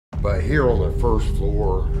But here on the first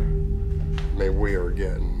floor, I mean, we are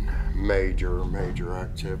getting major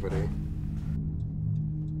activity.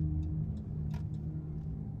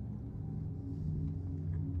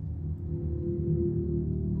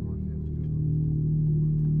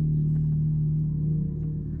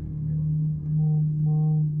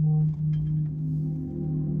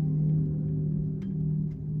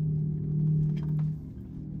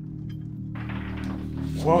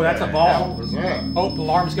 Whoa, that's a ball. What was that? Oh, the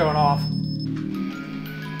alarm's going off.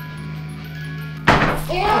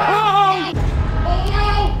 Oh!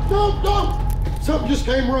 Oh, don't! Something just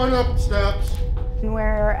came running up the steps.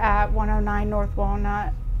 We're at 109 North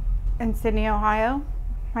Walnut in Sydney, Ohio.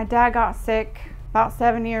 My dad got sick about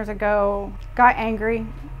 7 years ago, got angry,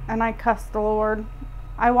 and I cussed the Lord.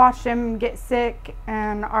 I watched him get sick,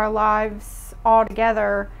 and our lives all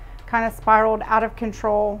together kind of spiraled out of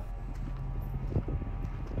control.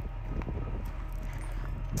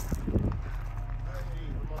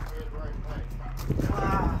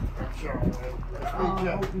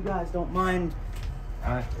 I hope you guys don't mind.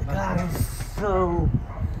 God, it's so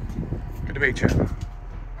Good to meet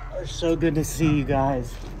you. good to see you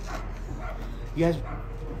guys. You guys,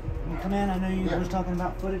 can you come in? I know you were talking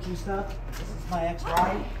about footage and stuff. This is my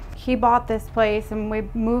ex-wife. He bought this place and we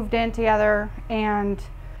moved in together, and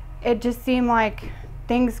it just seemed like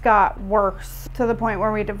things got worse to the point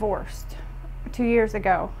where we divorced 2 years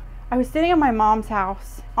ago. I was sitting at my mom's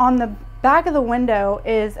house. On the back of the window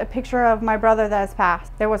is a picture of my brother that has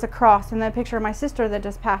passed. There was a cross, and then a picture of my sister that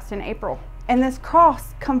just passed in April. And this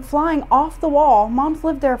cross come flying off the wall. Mom's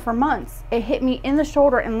lived there for months. It hit me in the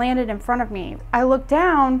shoulder and landed in front of me. I look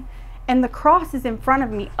down and the cross is in front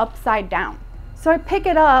of me upside down. So I pick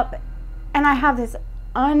it up and I have this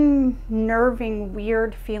unnerving,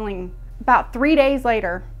 weird feeling. About 3 days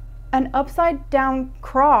later, an upside down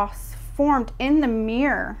cross formed in the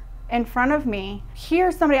mirror in front of me.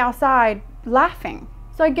 Here's somebody outside laughing.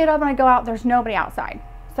 So I get up and I go out, there's nobody outside.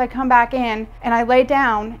 So I come back in and I lay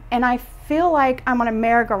down and I feel like I'm on a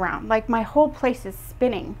merry-go-round, like my whole place is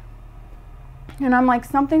spinning. And I'm like,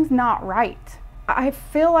 something's not right. I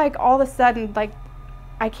feel like all of a sudden, like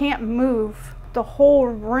I can't move. The whole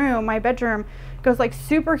room, my bedroom, goes like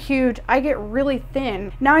super huge. I get really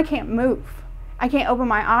thin. Now I can't move. I can't open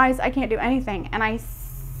my eyes. I can't do anything. And I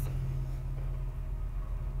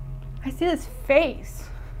see this face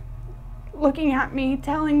looking at me,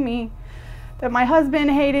 telling me that my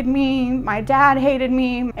husband hated me, my dad hated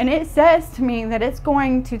me, and it says to me that it's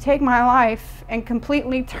going to take my life and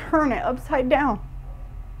completely turn it upside down.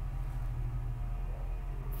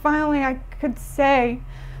 Finally, I could say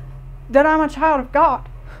that I'm a child of God,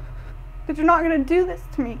 that you're not going to do this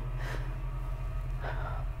to me.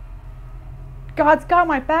 God's got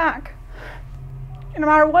my back. And no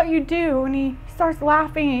matter what you do, and he starts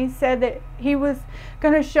laughing, and he said that he was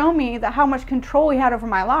going to show me that how much control he had over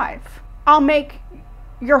my life. I'll make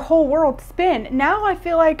your whole world spin. Now I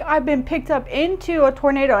feel like I've been picked up into a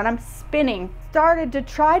tornado and I'm spinning. Started to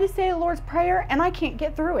try to say the Lord's Prayer and I can't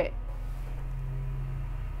get through it.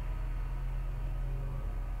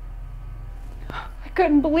 I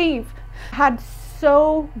couldn't believe it had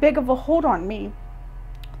so big of a hold on me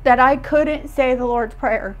that I couldn't say the Lord's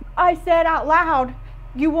Prayer. I said out loud,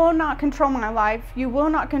 "You will not control my life. You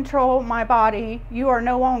will not control my body. You are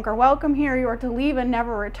no longer welcome here. You are to leave and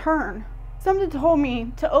never return." Something told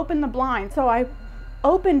me to open the blind, so I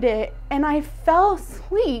opened it and I fell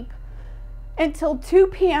asleep until 2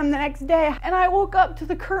 p.m. the next day. And I woke up to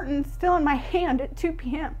the curtain still in my hand at 2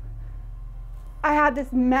 p.m. I had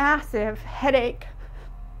this massive headache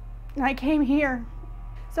and I came here.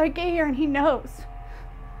 So I get here and he knows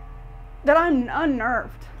that I'm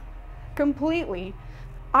unnerved completely.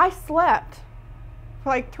 I slept for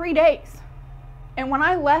like 3 days. And when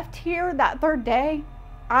I left here that third day,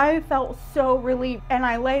 I felt so relieved. And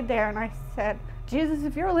I laid there and I said, "Jesus,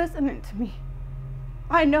 if you're listening to me,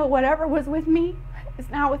 I know whatever was with me is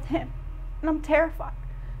now with him. And I'm terrified."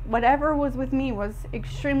 Whatever was with me was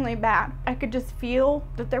extremely bad. I could just feel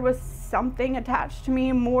that there was something attached to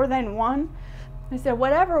me, more than one. I said,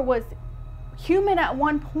 whatever was human at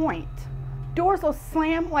one point, doors will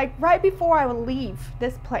slam, like right before I would leave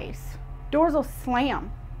this place, doors will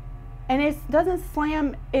slam. And it doesn't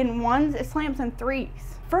slam in ones, it slams in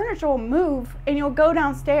threes. Furniture will move and you'll go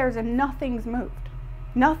downstairs and nothing's moved.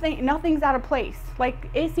 Nothing's out of place. Like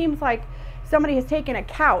it seems like somebody has taken a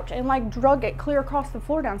couch and like drug it clear across the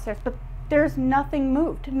floor downstairs, but there's nothing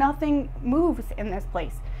moved. Nothing moves in this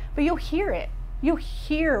place. But you'll hear it. You'll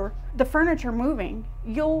hear the furniture moving.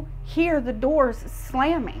 You'll hear the doors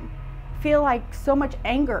slamming. Feel like so much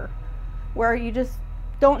anger where you just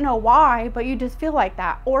don't know why, but you just feel like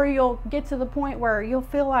that. Or you'll get to the point where you'll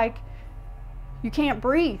feel like you can't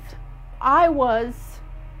breathe. I was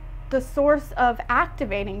the source of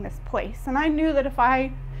activating this place, and I knew that if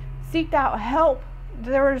I seeked out help,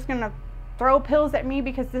 they were just gonna throw pills at me,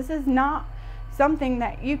 because this is not something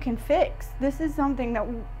that you can fix. This is something that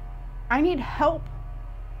I need help.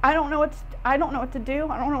 I don't know what to do.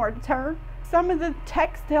 I don't know where to turn. Some of the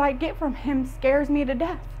text that I get from him scares me to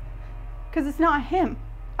death, because it's not him.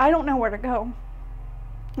 I don't know where to go.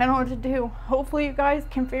 I don't know what to do. Hopefully you guys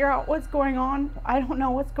can figure out what's going on. I don't know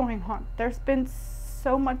what's going on. There's been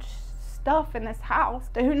so much stuff in this house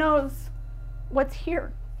that who knows what's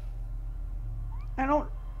here. I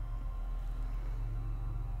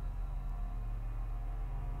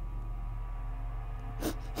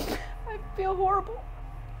feel horrible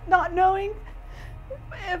not knowing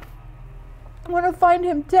if I'm gonna find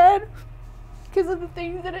him dead because of the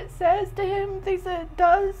things that it says to him, things that it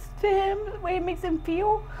does to him, the way it makes him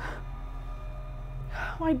feel.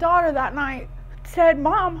 My daughter that night said,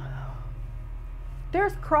 "Mom,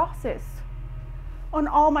 there's crosses on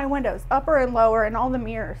all my windows, upper and lower, and all the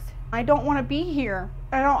mirrors. I don't want to be here.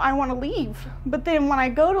 I want to leave." But then when I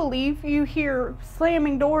go to leave, you hear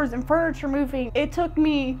slamming doors and furniture moving. It took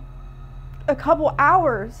me a couple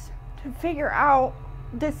hours to figure out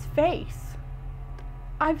this face.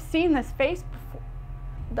 I've seen this face before.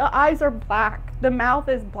 The eyes are black, the mouth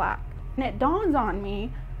is black. And it dawns on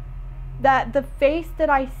me that the face that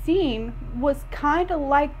I seen was kind of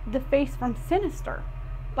like the face from Sinister,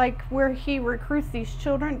 like where he recruits these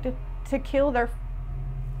children to kill their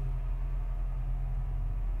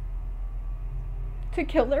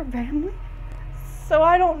family. So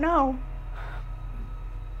I don't know.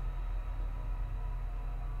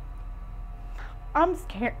 I'm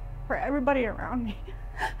scared for everybody around me.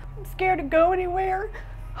 I'm scared to go anywhere.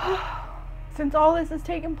 Since all this has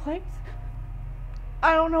taken place,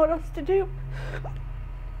 I don't know what else to do.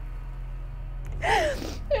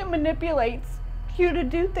 It manipulates you to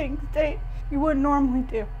do things that you wouldn't normally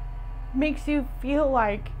do. Makes you feel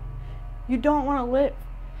like you don't want to live.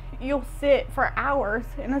 You'll sit for hours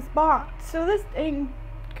in a spot. So this thing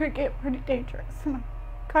could get pretty dangerous. And I'm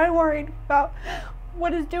kind of worried about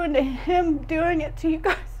what it's doing to him, doing it to you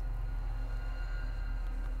guys.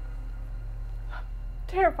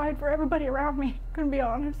 Terrified for everybody around me, gonna be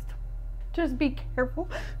honest. Just be careful.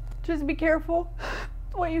 Just be careful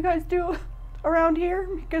what you guys do around here,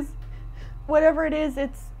 because whatever it is,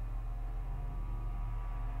 it's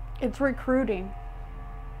recruiting.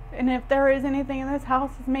 And if there is anything in this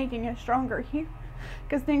house, it's making it stronger here,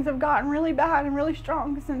 because things have gotten really bad and really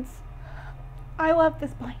strong since I left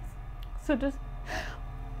this place. So just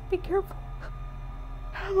be careful.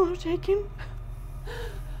 I'm a little shaken.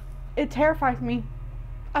 It terrifies me.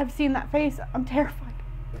 I've seen that face. I'm terrified.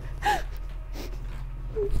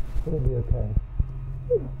 It'll be okay.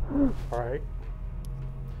 All right.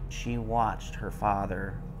 She watched her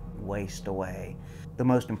father waste away. The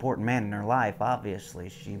most important man in her life, obviously.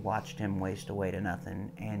 She watched him waste away to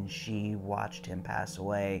nothing, and she watched him pass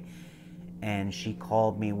away. And she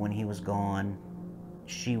called me when he was gone.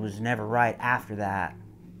 She was never right after that,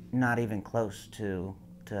 not even close to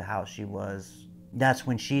how she was. That's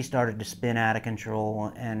when she started to spin out of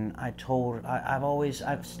control, and I told her,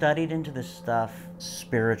 I've studied into this stuff,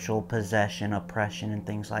 spiritual possession, oppression, and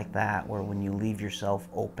things like that, where when you leave yourself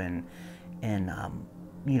open and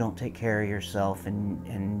you don't take care of yourself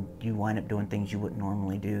and you wind up doing things you wouldn't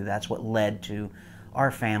normally do. That's what led to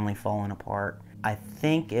our family falling apart. I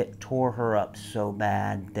think it tore her up so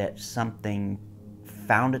bad that something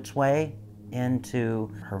found its way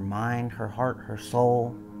into her mind, her heart, her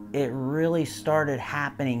soul. It really started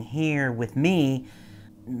happening here with me.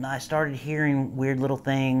 I started hearing weird little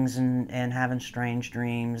things and having strange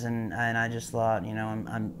dreams, and I just thought, you know,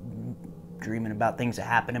 I'm dreaming about things that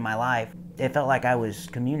happened in my life. It felt like I was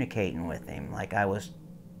communicating with him, like I was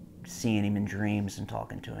seeing him in dreams and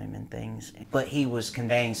talking to him and things. But he was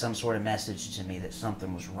conveying some sort of message to me that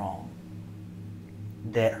something was wrong,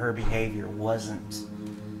 that her behavior wasn't. Did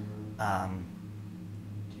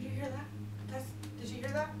you hear that? Did you hear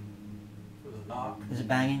that? Is it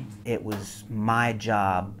banging? It was my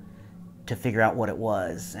job to figure out what it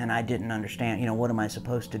was, and I didn't understand, you know, what am I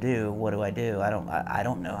supposed to do? What do? I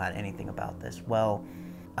don't know anything about this. Well,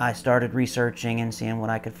 I started researching and seeing what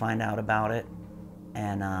I could find out about it,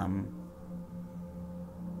 and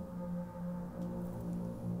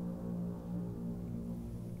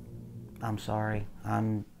I'm sorry.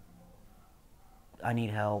 I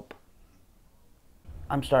need help.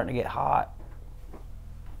 I'm starting to get hot.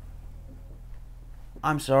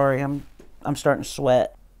 I'm sorry. I'm starting to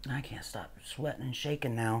sweat. I can't stop sweating and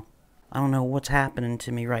shaking now. I don't know what's happening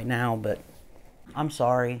to me right now, but I'm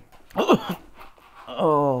sorry.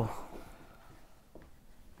 Oh.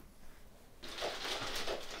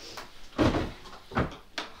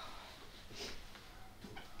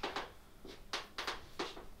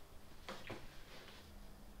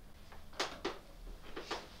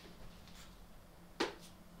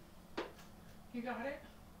 You got it?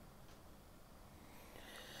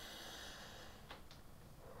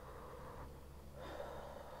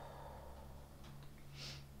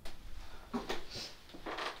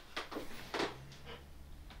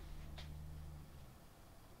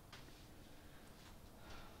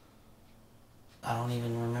 I don't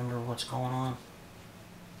even remember what's going on.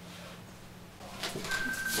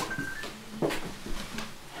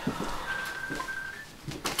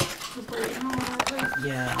 You're bleeding all over the place.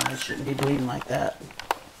 Yeah, I shouldn't be bleeding like that.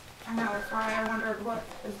 I know, that's why I wondered what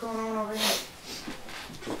is going on over here.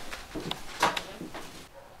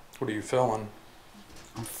 What are you feeling?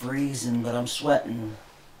 I'm freezing, but I'm sweating.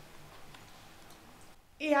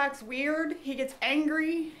 He acts weird. He gets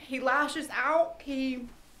angry. He lashes out. He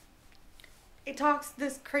talks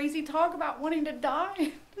this crazy talk about wanting to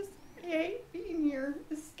die. I hate being here.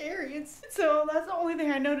 It's scary. So that's the only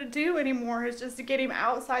thing I know to do anymore is just to get him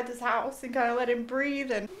outside this house and kind of let him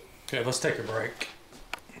breathe. And Okay, let's take a break.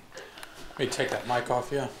 Let me take that mic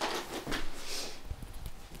off you.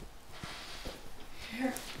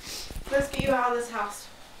 here, let's get you out of this house.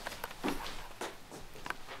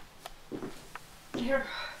 Here.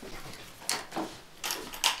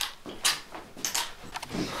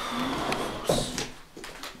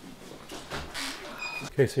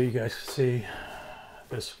 Okay, so you guys see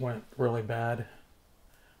this went really bad.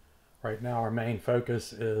 Right now our main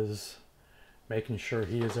focus is making sure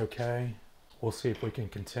he is okay. We'll see if we can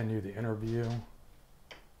continue the interview.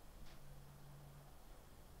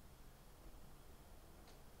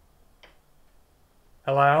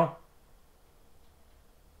 Hello?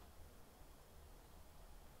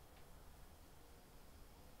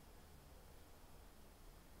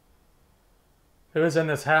 Who is in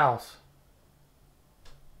this house?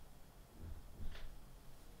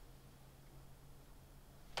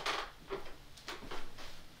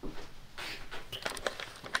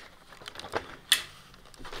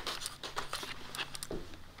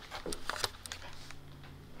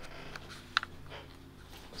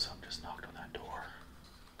 Something just knocked on that door.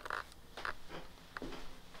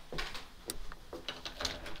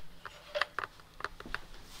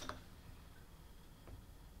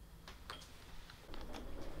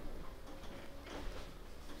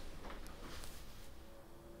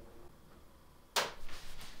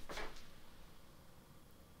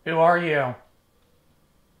 Who are you?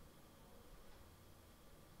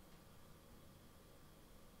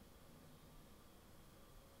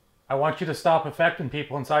 I want you to stop affecting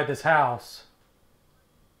people inside this house.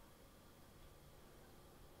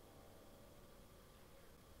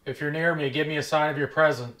 If you're near me, give me a sign of your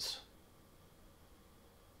presence.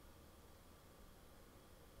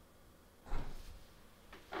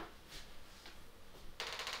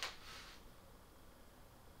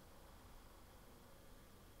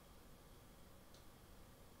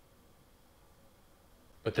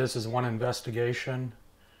 But this is one investigation.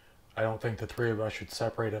 I don't think the three of us should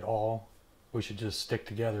separate at all. We should just stick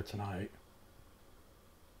together tonight.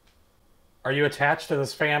 Are you attached to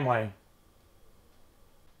this family?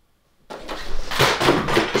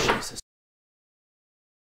 Jesus.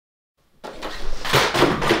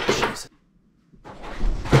 Jesus.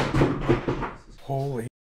 Holy.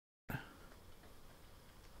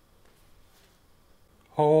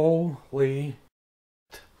 Holy.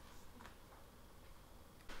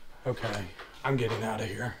 Okay, I'm getting out of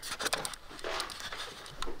here.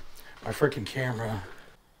 My freaking camera.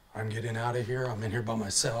 I'm getting out of here. I'm in here by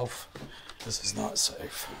myself. This is not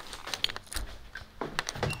safe.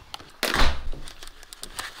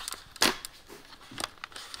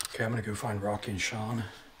 Okay, I'm gonna go find Rocky and Sean.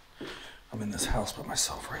 I'm in this house by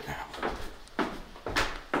myself right now.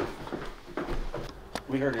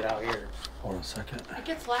 We heard it out here. Hold on a second. It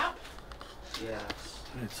gets loud. Yeah.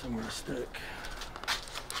 I need somewhere to stick.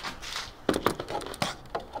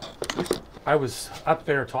 I was up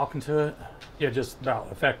there talking to it. Yeah, just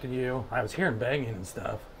about affecting you. I was hearing banging and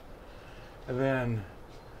stuff. And then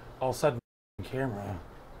all of a sudden, camera,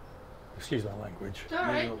 excuse my language, It's all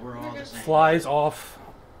right. We're all the same. flies off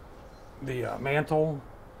the mantle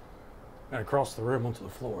and across the room onto the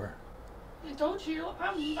floor. I told you,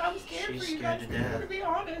 I'm scared She's for you scared guys, to death. to be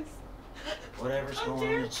honest. Whatever's I'm going on,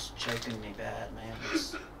 scared. it's choking me bad, man.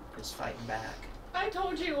 It's fighting back. I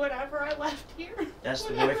told you whenever I left here. That's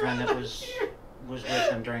the Whenever boyfriend I that left was here. was with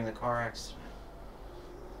him during the car accident.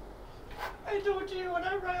 I told you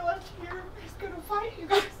whenever I left here, he's gonna fight you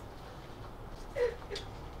guys.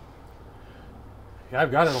 Yeah,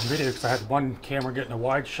 I've got it on video because I had one camera getting a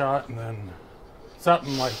wide shot and then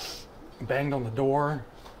something like banged on the door.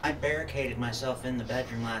 I barricaded myself in the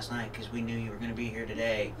bedroom last night because we knew you were going to be here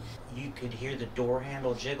today. You could hear the door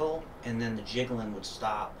handle jiggle, and then the jiggling would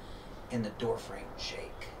stop, and the door frame would shake.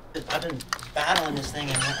 I've been battling this thing,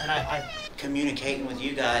 and I communicating with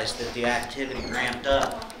you guys that the activity ramped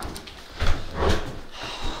up.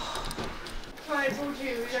 So I told you,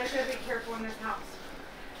 you guys gotta be careful in this house.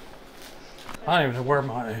 I don't even know where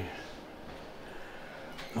my...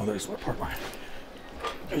 Oh, there's what part of my...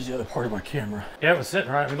 There's the other part of my camera. Yeah, it was sitting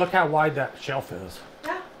right. I mean, look how wide that shelf is.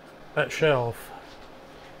 Yeah. That shelf.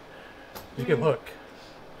 You can look.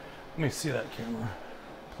 Let me see that camera,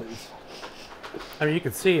 please. I mean, you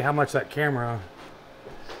can see how much that camera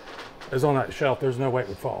is on that shelf. There's no way it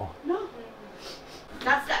would fall. No.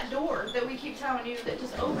 That's that door that we keep telling you that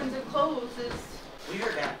just opens and closes. We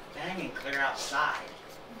heard that banging clear outside.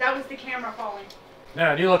 That was the camera falling.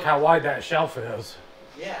 Yeah, and you look how wide that shelf is.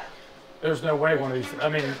 Yeah. There's no way one of these, I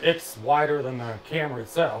mean, it's wider than the camera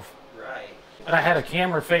itself. Right. And I had a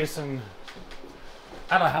camera facing,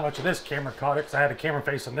 I don't know how much of this camera caught it, because I had a camera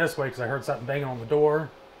facing this way because I heard something banging on the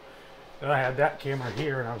door. And I had that camera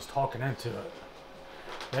here and I was talking into it.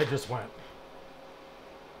 It just went.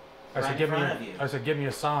 I said, give me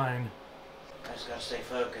a sign. I just gotta stay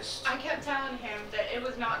focused. I kept telling him that it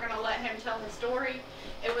was not going to let him tell his story.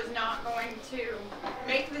 It was not going to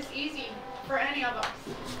make this easy for any of us.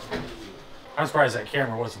 I'm surprised that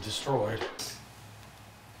camera wasn't destroyed.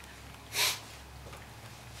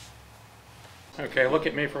 Okay, look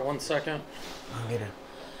at me for 1 second. I'll get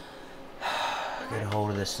a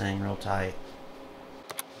hold of this thing real tight.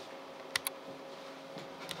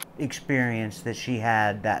 Experience that she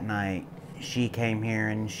had that night. She came here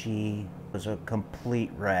and she was a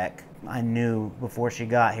complete wreck. I knew before she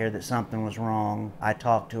got here that something was wrong. I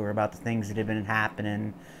talked to her about the things that had been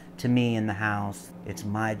happening to me in the house. It's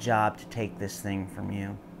my job to take this thing from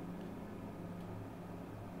you.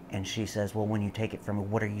 And she says, well, when you take it from me,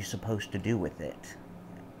 what are you supposed to do with it?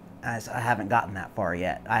 I haven't gotten that far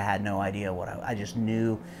yet. I had no idea what I just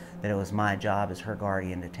knew that it was my job as her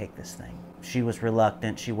guardian to take this thing. She was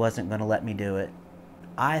reluctant. She wasn't going to let me do it.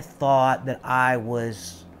 I thought that I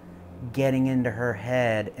was getting into her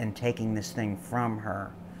head and taking this thing from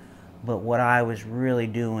her. But what I was really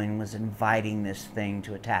doing was inviting this thing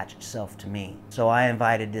to attach itself to me. So I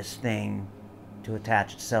invited this thing to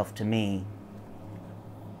attach itself to me.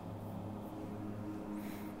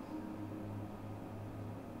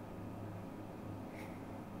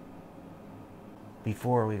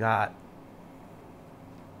 Before we got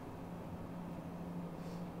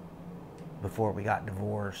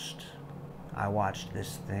divorced, I watched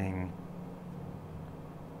this thing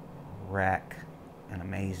wreck an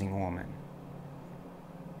amazing woman.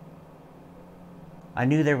 I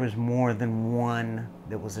knew there was more than one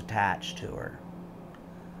that was attached to her.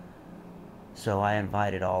 So I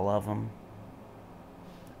invited all of them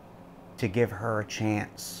to give her a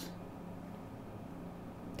chance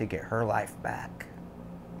to get her life back.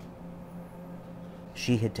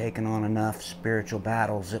 She had taken on enough spiritual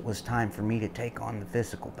battles. It was time for me to take on the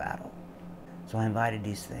physical battle. So I invited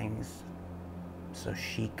these things so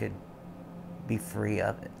she could be free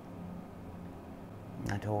of it.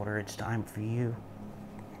 And I told her, it's time for you.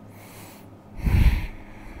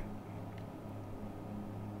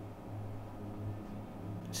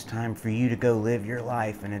 It's time for you to go live your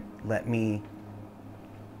life and let me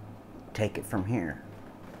take it from here.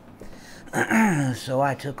 So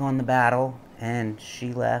I took on the battle, and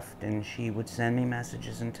she left, and she would send me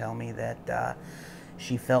messages and tell me that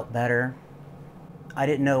she felt better. I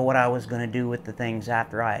didn't know what I was going to do with the things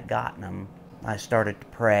after I had gotten them. I started to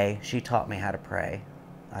pray. She taught me how to pray.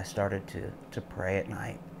 I started to pray at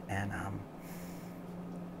night, and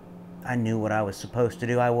I knew what I was supposed to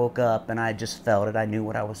do. I woke up and I just felt it. I knew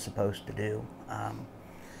what I was supposed to do.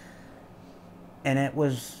 And it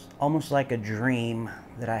was almost like a dream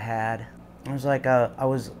that I had. It was like I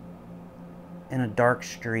was in a dark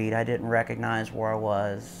street. I didn't recognize where I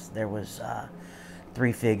was. There was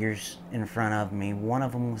 3 figures in front of me. One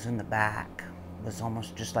of them was in the back. It was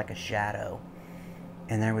almost just like a shadow.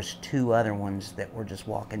 And there was 2 other ones that were just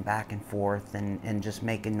walking back and forth and just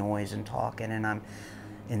making noise and talking. And I'm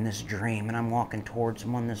in this dream, and I'm walking towards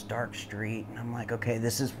them on this dark street. And I'm like, okay,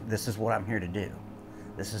 this is what I'm here to do.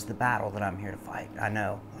 This is the battle that I'm here to fight. I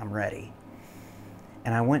know, I'm ready.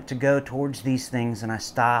 And I went to go towards these things, and I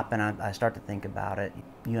stop, and I start to think about it.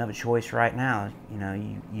 You have a choice right now. You know,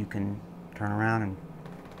 you can turn around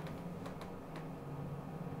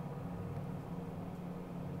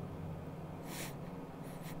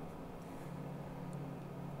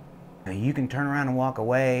and you can turn around and walk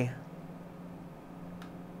away,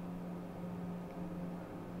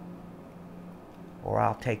 or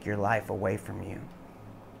I'll take your life away from you.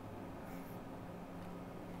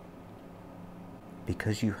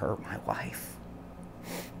 Because you hurt my wife.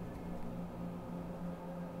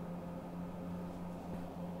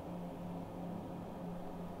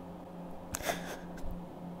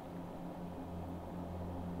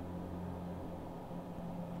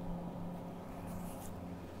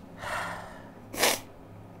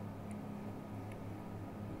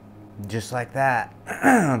 Just like that,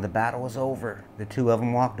 the battle was over. The two of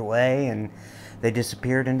them walked away and they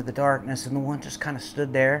disappeared into the darkness, and the one just kind of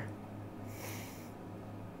stood there.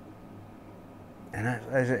 And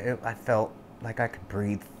I felt like I could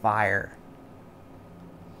breathe fire.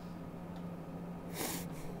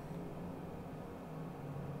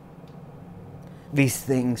 These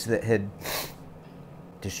things that had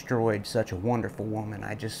destroyed such a wonderful woman,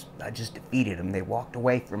 I just defeated them. They walked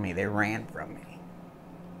away from me. They ran from me.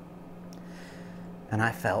 And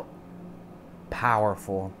I felt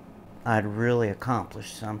powerful. I'd really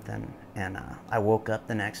accomplished something. And I woke up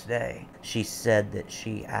the next day. She said that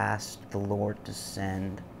she asked the Lord to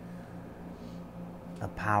send a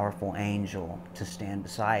powerful angel to stand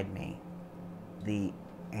beside me. The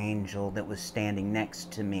angel that was standing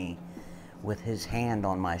next to me with his hand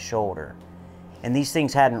on my shoulder. And these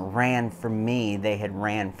things hadn't ran from me, they had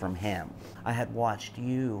ran from him. I had watched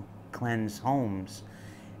you cleanse homes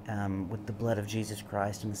with the blood of Jesus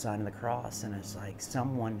Christ and the sign of the cross, and it's like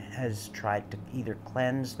someone has tried to either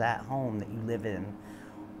cleanse that home that you live in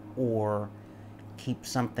or keep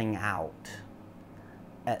something out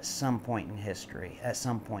at some point in history, at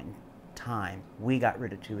some point in time. We got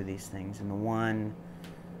rid of two of these things, and the one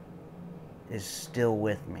is still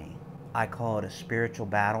with me. I call it a spiritual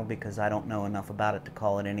battle because I don't know enough about it to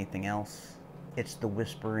call it anything else. It's the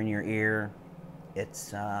whisper in your ear.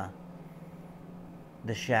 It's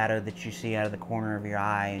the shadow that you see out of the corner of your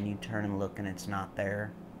eye and you turn and look and it's not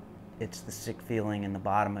there. It's the sick feeling in the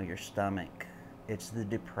bottom of your stomach. It's the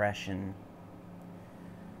depression.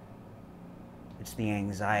 It's the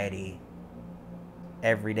anxiety.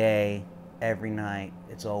 Every day, every night,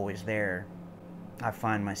 it's always there. I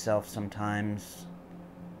find myself sometimes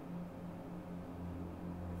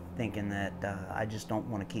thinking that I just don't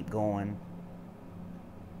want to keep going.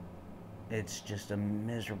 It's just a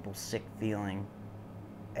miserable, sick feeling.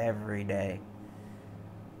 Every day,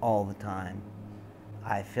 all the time.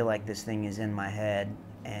 I feel like this thing is in my head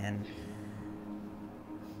and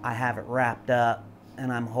I have it wrapped up and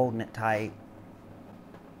I'm holding it tight.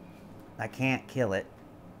 I can't kill it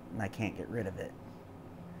and I can't get rid of it.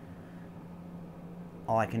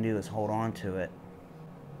 All I can do is hold on to it.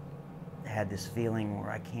 I had this feeling where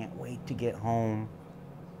I can't wait to get home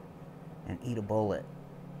and eat a bullet.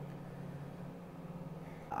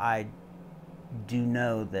 I do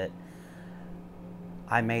know that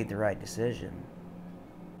I made the right decision.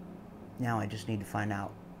 Now I just need to find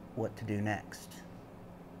out what to do next.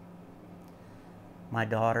 My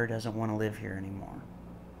daughter doesn't want to live here anymore.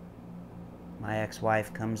 My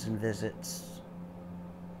ex-wife comes and visits.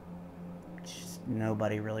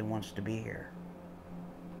 Nobody really wants to be here.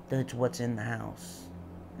 That's what's in the house.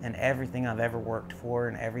 And everything I've ever worked for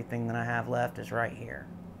and everything that I have left is right here.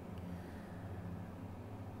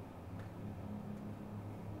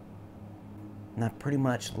 And I've pretty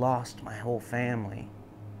much lost my whole family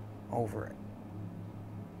over it.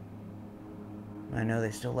 I know they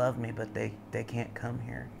still love me, but they can't come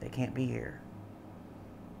here. They can't be here.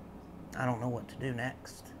 I don't know what to do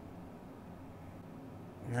next.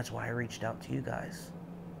 And that's why I reached out to you guys.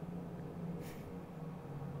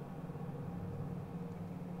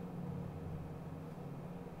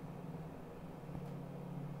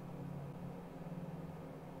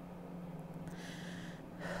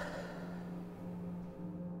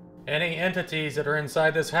 Any entities that are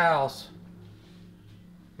inside this house.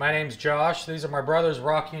 My name's Josh. These are my brothers,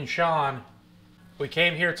 Rocky and Sean. We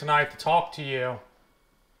came here tonight to talk to you.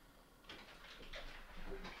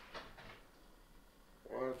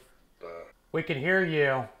 What the? We can hear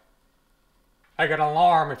you. I got an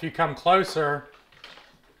alarm if you come closer.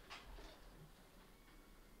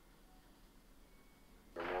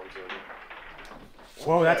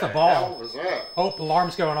 Whoa, that's a ball. What was that? Oh, the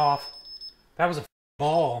alarm's going off. That was a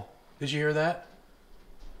ball. Did you hear that?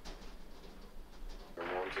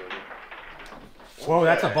 Whoa,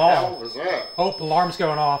 that's a ball. What was that? Oh, the alarm's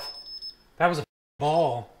going off. That was a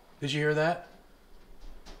ball. Did you hear that?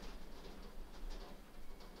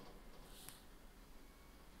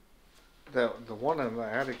 The one in the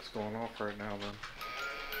attic's going off right now, then.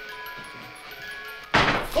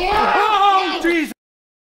 Oh, Jesus!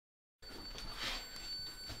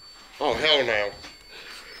 Oh, hell no.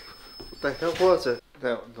 What the hell was it?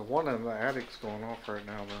 The one in the attic's going off right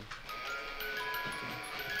now, then.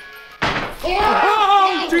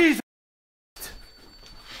 Oh, Jesus!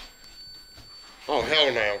 Oh,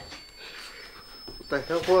 hell no. What the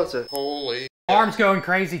hell was it? Holy. Alarm's going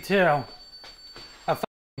crazy too. A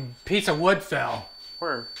fucking piece of wood fell.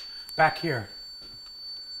 Where? Back here.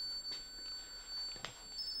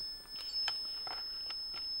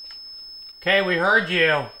 Okay, we heard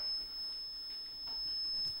you.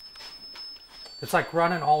 It's like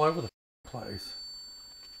running all over the place.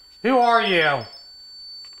 Who are you?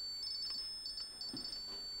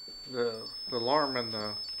 The alarm in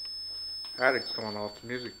the attic's going off, the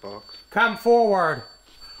music box. Come forward.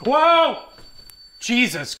 Whoa!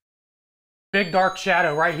 Jesus. Big dark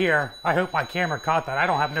shadow right here. I hope my camera caught that. I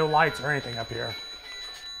don't have no lights or anything up here.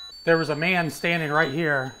 There was a man standing right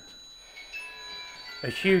here. A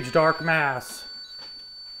huge dark mass.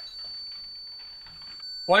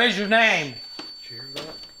 What is your name? Did you hear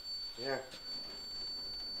that? Yeah.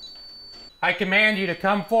 I command you to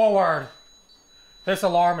come forward. This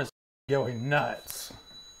alarm is going nuts.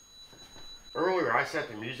 Earlier, I set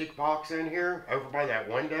the music box in here, over by that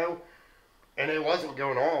window, and it wasn't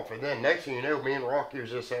going off. And then next thing you know, me and Rocky was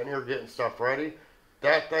just sitting here getting stuff ready.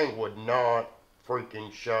 That thing would not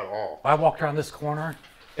freaking shut off. I walked around this corner.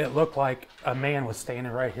 It looked like a man was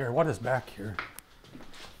standing right here. What is back here?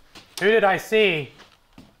 Who did I see?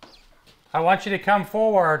 I want you to come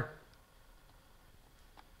forward.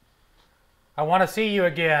 I want to see you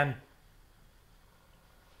again.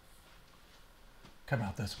 Come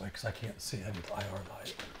out this way because I can't see any IR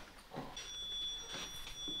light.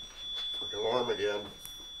 Freaking alarm again.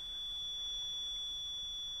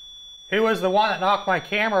 Who was the one that knocked my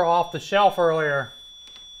camera off the shelf earlier?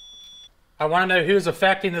 I want to know who's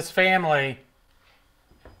affecting this family.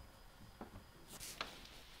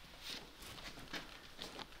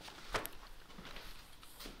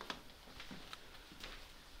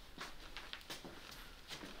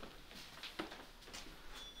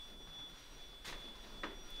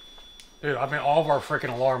 Dude, I mean, all of our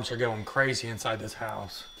freaking alarms are going crazy inside this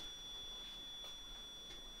house.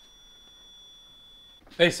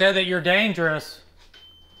 They said that you're dangerous.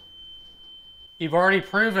 You've already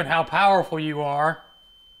proven how powerful you are.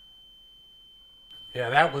 Yeah,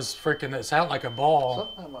 that was freaking, it sounded like a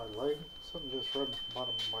ball. Something on my leg. Something just rubbed the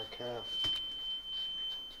bottom of my calf.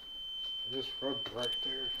 It just rubbed right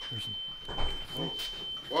there.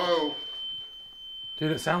 Whoa.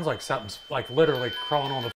 Dude, it sounds like something's like literally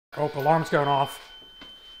crawling on the, oh, the alarm's going off.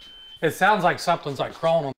 It sounds like something's like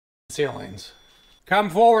crawling on the ceilings. Come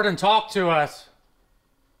forward and talk to us.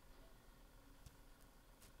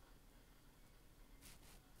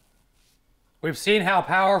 We've seen how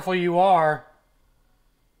powerful you are.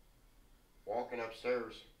 Walking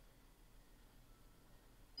upstairs.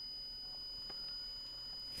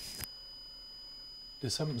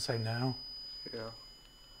 Did something say no? Yeah.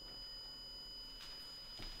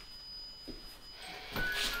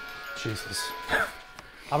 Jesus.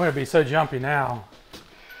 I'm gonna be so jumpy now.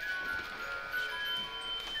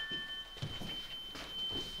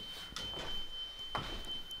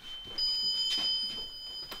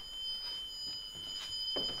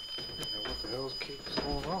 What the hell keeps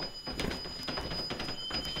going on?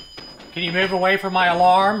 Can you move away from my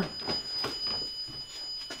alarm?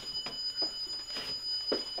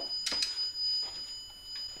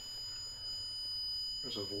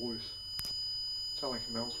 There's a voice. Sound like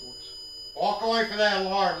Mel's voice. Walk away from that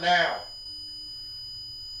alarm now.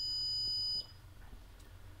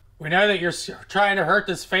 We know that you're trying to hurt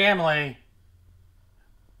this family.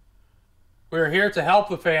 We're here to help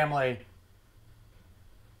the family.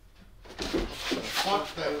 What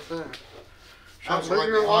the? What's that? That was Shut right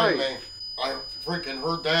your behind light. me. I freaking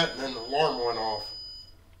heard that and then the alarm went off.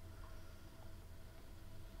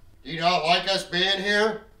 Do you not like us being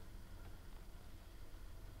here?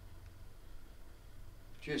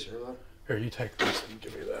 Did you just hear that? Here, you take this and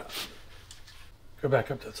give me that. Go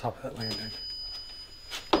back up to the top of that landing.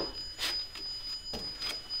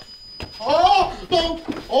 Oh! No!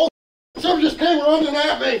 Oh! Something just came running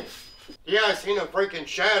at me! Yeah, I seen a freaking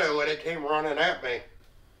shadow and it came running at me.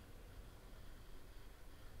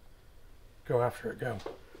 Go after it, go.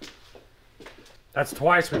 That's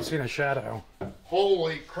twice we've seen a shadow.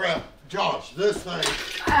 Holy crap. Josh, this thing.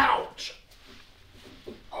 Ouch!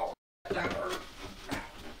 Oh, that hurt.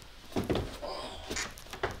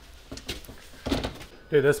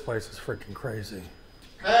 Dude, this place is freaking crazy.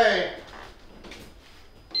 Hey!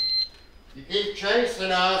 keep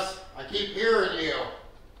chasing us. I keep hearing you.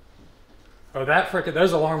 Oh, that frickin',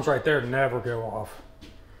 those alarms right there never go off.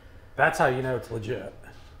 That's how you know it's legit.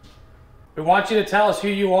 We want you to tell us who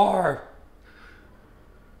you are.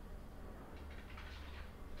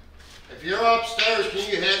 If you're upstairs, can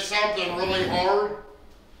you hit something really hard?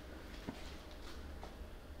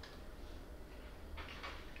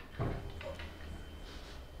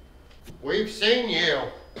 We've seen you.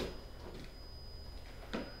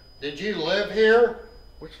 Did you live here?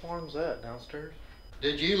 Which alarm's that, downstairs?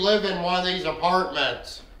 Did you live in one of these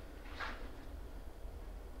apartments?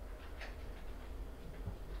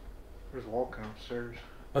 There's walking upstairs.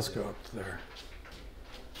 Let's go up there.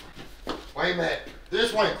 Wait a minute.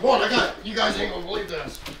 This way. Come on, I got it. You guys ain't gonna believe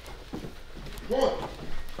this. Come on.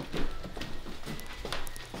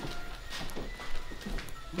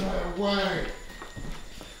 No way.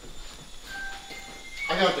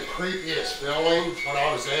 I got the creepiest feeling when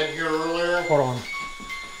I was in here earlier. Hold on.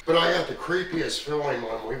 But I got the creepiest feeling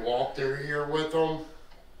when we walked through here with them.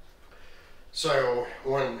 So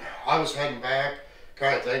when I was heading back,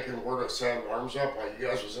 kind of thinking where to set alarms up while you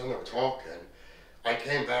guys was in there talking, I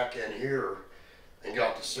came back in here and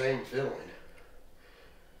got the same feeling.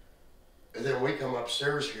 And then we come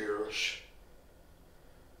upstairs here.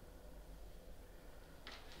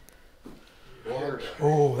 Lord.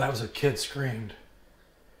 Oh, that was a kid screamed.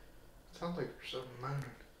 Sounds like there's something moaning.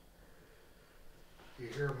 You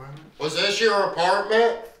hear a moaning? Was this your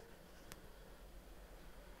apartment?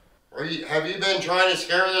 Have you been trying to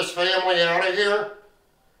scare this family out of here?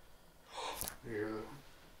 Yeah.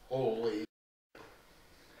 Holy.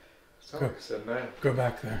 Sounds like it said no. Go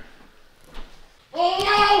back there.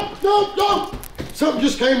 Oh no! No! No! Something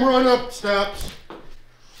just came running up the steps.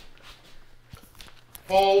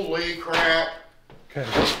 Holy crap. Okay.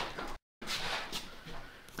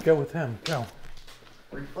 Go with him. Go.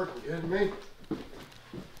 Are you freaking kidding me?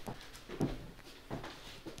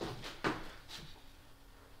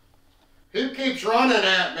 Who keeps running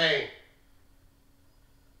at me?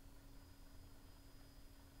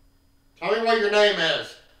 Tell me what your name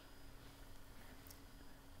is.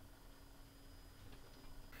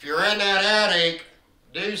 If you're in that attic,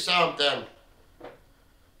 do something.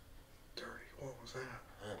 Dirty. What was that?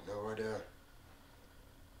 I have no idea.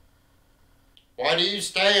 Why do you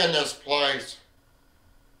stay in this place?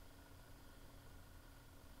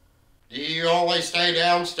 Do you only stay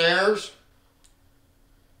downstairs?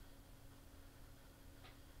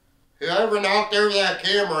 Whoever knocked over that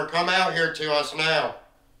camera, come out here to us now.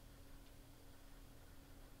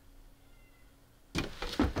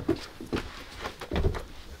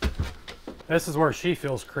 This is where she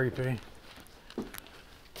feels creepy.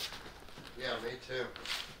 Yeah, me too.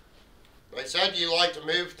 They said you like to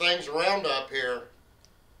move things around up here.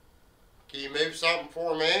 Can you move something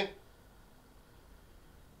for me?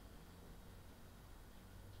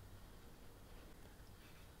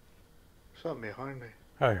 Something behind me.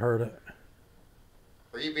 I heard it.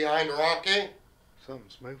 Are you behind Rocky?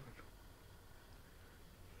 Something's moving.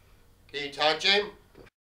 Can you touch him?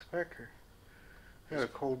 It's back here. I got a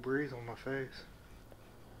cold breeze on my face.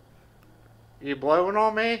 You blowing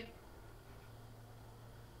on me?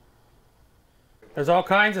 There's all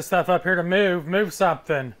kinds of stuff up here to move. Move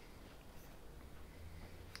something.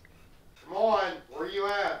 Come on, where you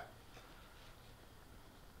at?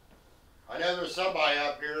 I know there's somebody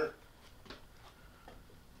up here.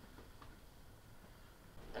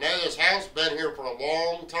 I know this house been here for a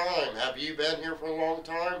long time. Have you been here for a long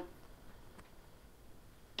time?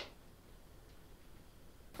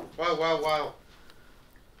 Whoa, whoa, whoa.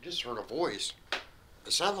 I just heard a voice.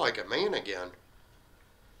 It sounded like a man again.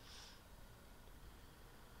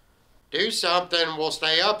 Do something. We'll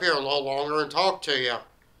stay up here a little longer and talk to you.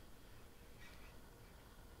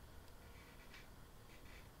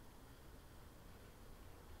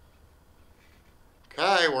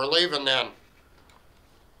 Okay, we're leaving then.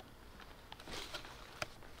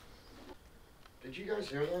 Did you guys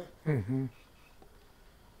hear that? Mm-hmm.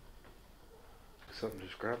 Something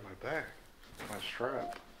just grabbed my back. My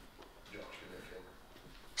strap.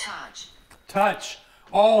 Touch. Touch.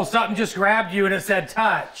 Oh, something just grabbed you and it said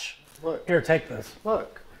touch. Look. Here, take this.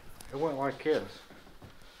 Look. It went like this.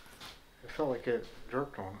 It felt like it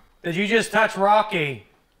jerked on it. Did you just touch Rocky?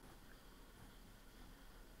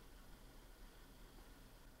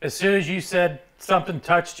 As soon as you said something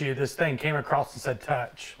touched you, this thing came across and said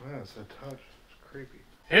touch. Yeah, it said touch. It's creepy.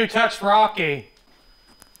 Who touched Rocky?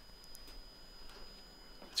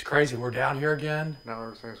 It's crazy. We're down here again. Now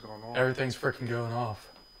everything's going on. Everything's freaking going off.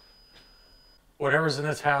 Whatever's in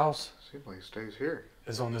this house Seems like it stays here.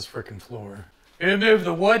 is on this freaking floor. Who moved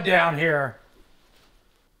the wood down here?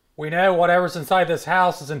 We know whatever's inside this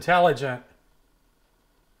house is intelligent.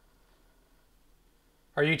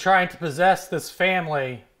 Are you trying to possess this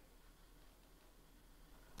family?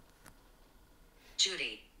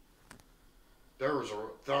 Judy. There was a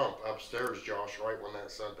thump upstairs, Josh, right when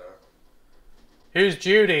that said that. Who's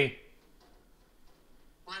Judy?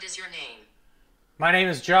 What is your name? My name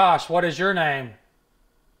is Josh. What is your name?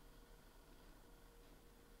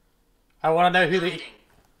 I want to know who the... Hiding.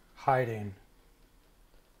 Hiding.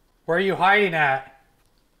 Where are you hiding at?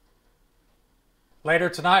 Later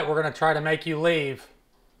tonight, we're going to try to make you leave.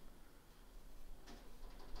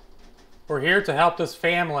 We're here to help this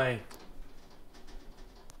family.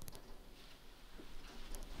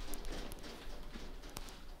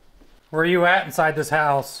 Where are you at inside this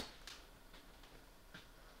house?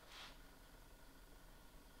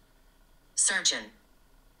 Surgeon.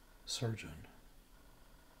 Surgeon.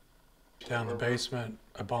 Down the basement,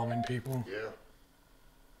 embalming people. Yeah.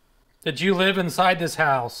 Did you live inside this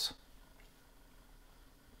house?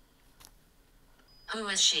 Who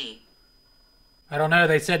is she? I don't know.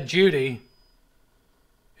 They said Judy.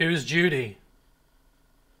 Who's Judy?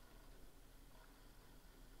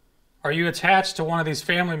 Are you attached to one of these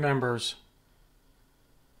family members?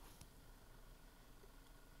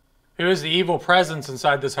 Who is the evil presence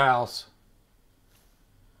inside this house?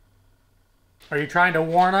 Are you trying to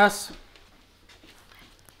warn us?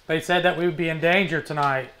 They said that we would be in danger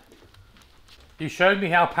tonight. You showed me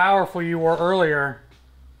how powerful you were earlier.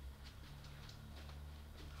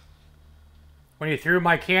 When you threw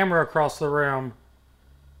my camera across the room.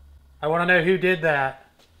 I want to know who did that.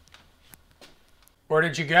 Where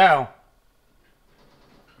did you go?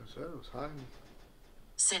 I said it was hiding.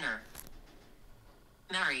 Sinner.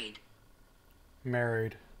 Married.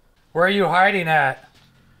 Married. Where are you hiding at?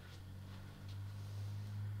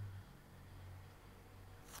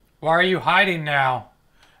 Why are you hiding now?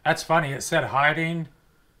 That's funny. It said hiding,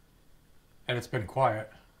 and it's been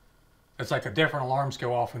quiet. It's like a different alarms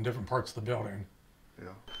go off in different parts of the building. Yeah.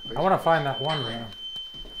 I want to find that one room.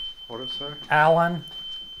 What did it say? Alan?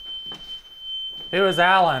 Who is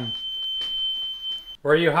Alan?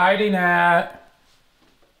 Where are you hiding at?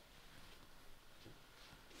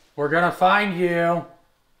 We're gonna find you.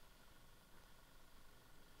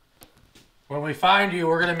 When we find you,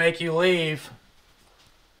 we're gonna make you leave.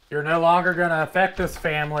 You're no longer gonna affect this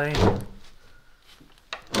family.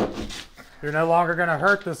 You're no longer gonna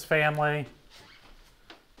hurt this family.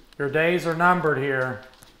 Your days are numbered here.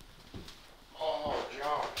 Oh,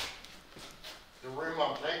 Josh. The room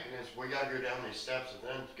I'm thinking is we gotta go down these steps and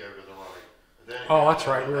then go to the right. Then Oh, that's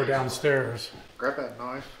right. We were downstairs. Grab that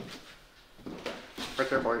knife. Right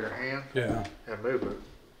there by your hand. Yeah. And move it.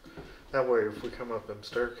 That way, if we come up them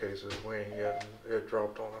staircases, we ain't getting it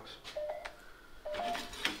dropped on us.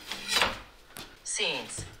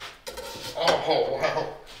 Scenes. Oh,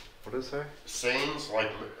 wow. What did it say? Scenes,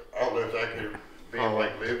 like, I don't know if that could be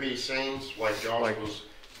like movie scenes, like Josh Like- was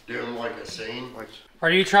doing like a scene. Like, Are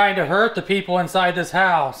you trying to hurt the people inside this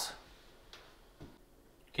house?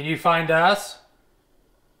 Can you find us?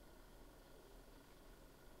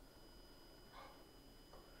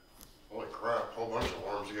 Holy crap, whole bunch of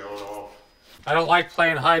alarms going off. I don't like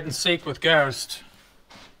playing hide and seek with ghosts.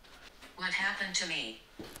 What happened to me?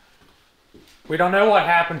 We don't know what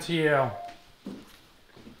happened to you.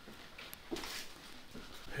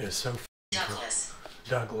 It is so Douglas.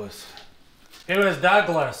 Douglas. Who is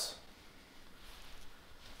Douglas?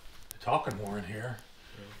 They're talking more in here.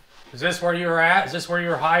 Is this where you're at? Is this where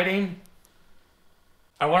you're hiding?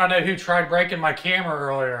 I want to know who tried breaking my camera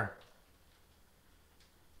earlier.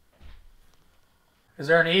 Is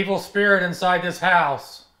there an evil spirit inside this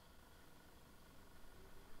house?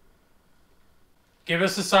 Give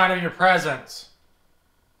us a sign of your presence.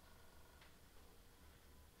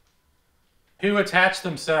 Who attached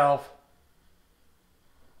themselves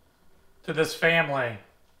to this family?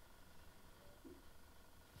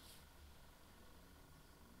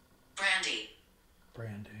 Brandy.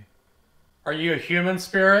 Brandy. Are you a human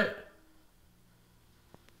spirit?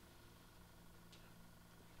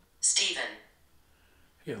 Stephen.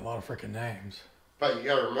 You get a lot of freaking names. But you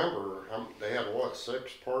gotta remember, they had what,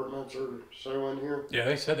 6 apartments or so in here? Yeah,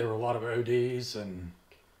 they said there were a lot of ODs and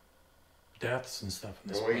deaths and stuff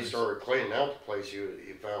in this When we place. started cleaning out the place, you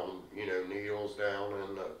found, needles down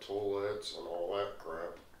in the toilets and all that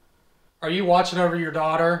crap. Are you watching over your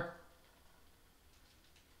daughter?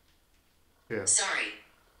 yeah. Sorry.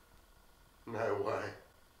 No way.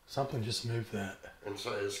 Something just moved that. And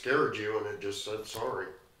so it scared you and it just said sorry.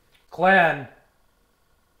 Glenn,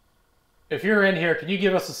 if you're in here, can you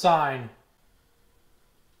give us a sign?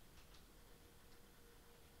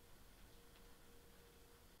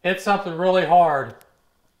 Hit something really hard.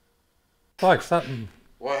 It's like something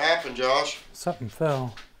What happened, Josh?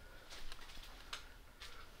 fell.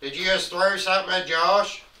 Did you just throw something at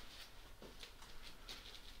Josh?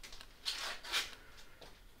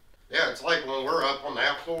 Yeah, it's like when we're up on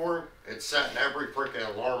that floor, it's setting every freaking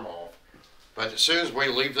alarm off. But as soon as we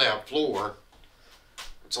leave that floor,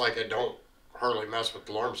 it's like it don't hardly mess with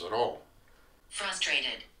alarms at all.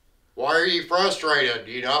 Frustrated. Why are you frustrated?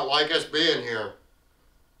 Do you not like us being here?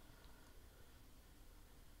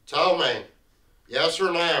 Tell me, yes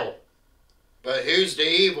or no? But who's the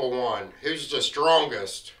evil one? Who's the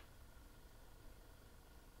strongest?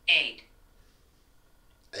 8.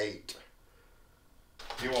 8.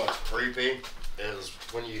 You know what's creepy is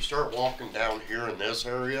when you start walking down here in this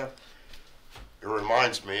area, it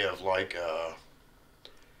reminds me of like a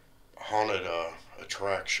haunted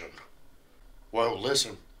attraction. Whoa,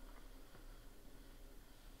 listen.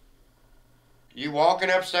 You walking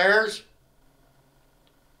upstairs?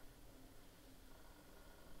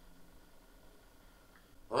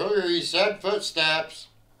 Earlier you said footsteps.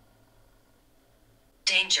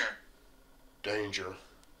 Danger. Danger.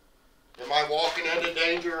 Am I walking into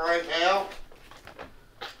danger right now?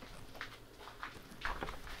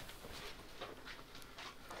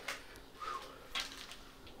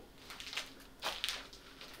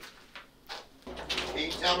 Can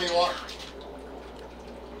you tell me what?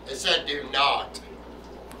 It said do not.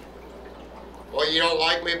 Well, you don't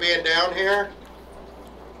like me being down here?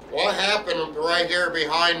 What happened right here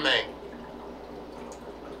behind me?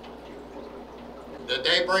 Did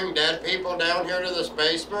they bring dead people down here to this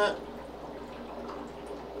basement?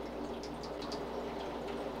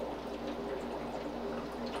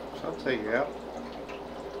 So I'll take you out.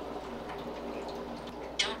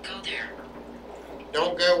 Don't go there.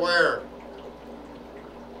 Don't go where?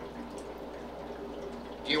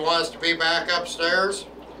 Do you want us to be back upstairs?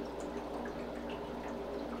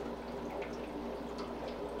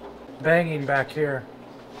 Banging back here.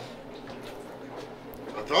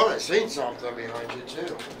 I thought I seen something behind you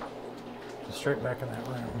too. Straight back in that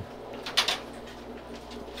room.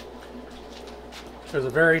 There's a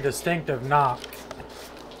very distinctive knock.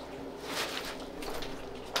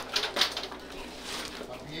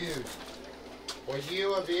 Abused. Was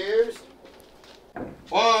you abused?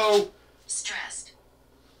 Whoa! Stressed.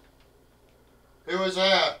 Who was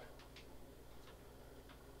that?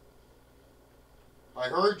 I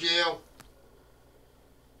heard you.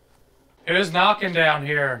 Who's knocking down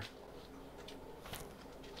here?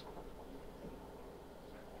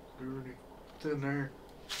 Rudy, it's in there.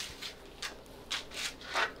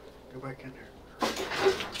 Go back in there.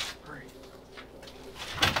 Hurry.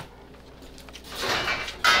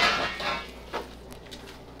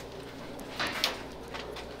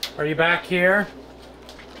 Are you back here?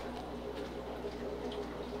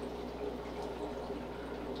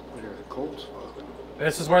 There's a cold spot.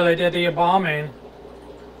 This is where they did the embalming.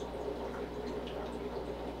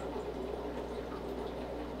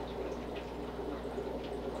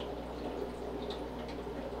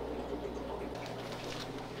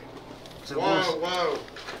 Whoa, whoa.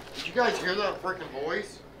 Did you guys hear that freaking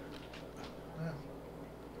voice? No.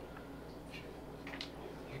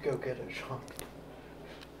 You go get it, Sean.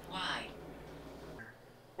 Why?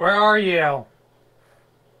 Where are you?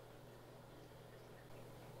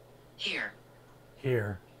 Here.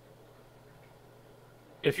 Here.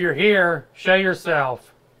 If you're here, show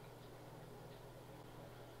yourself.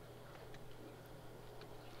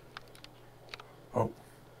 Oh.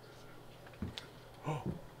 Oh.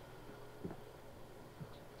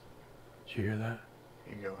 Did you hear that?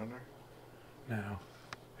 You go in there? No.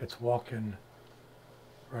 It's walking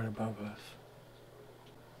right above us.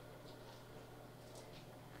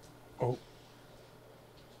 Oh.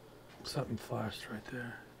 Something flashed right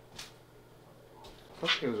there. I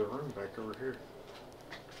thought there was a room back over here.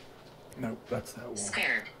 Nope, that's that wall.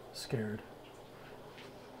 Scared. Scared.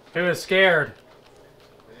 Who is scared?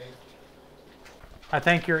 Me. I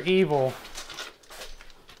think you're evil.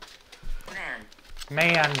 Man.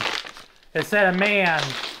 Man. It said a man.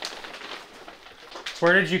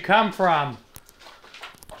 Where did you come from?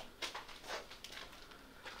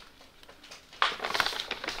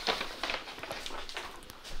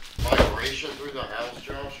 Vibration through the house,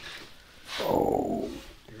 Josh? Oh.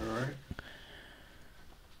 You alright?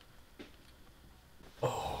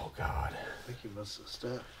 Oh, God. I think you must have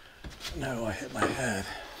stepped. No, I hit my head.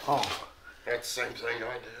 Oh. That's the same thing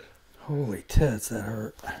I did. Holy tits, that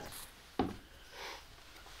hurt.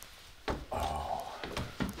 Oh.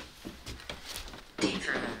 Deep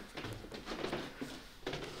room.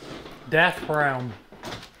 Death room.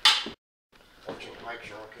 Watching Mike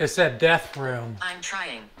Shark. It said death room. I'm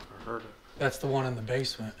trying. I heard it. That's the one in the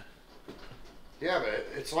basement. Yeah, but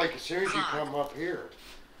it's like as soon as you come up here.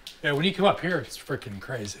 Yeah, when you come up here, it's freaking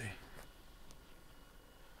crazy.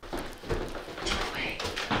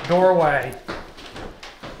 Doorway.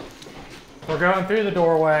 We're going through the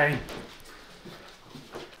doorway.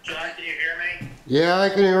 John, can you hear me? Yeah, I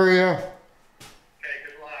can hear you. Okay,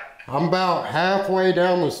 good luck. I'm about halfway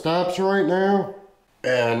down the steps right now.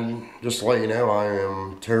 And just to let you know, I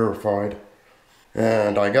am terrified.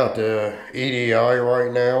 And I got the EDI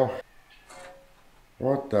right now.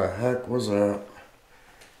 What the heck was that?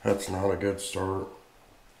 That's not a good start.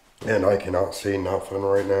 And I cannot see nothing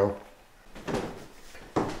right now.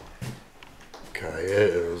 Okay, it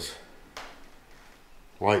is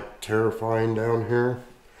like terrifying down here.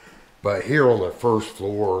 But here on the first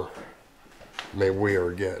floor, I mean, we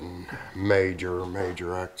are getting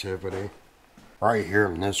major activity. Right here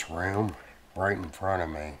in this room, right in front of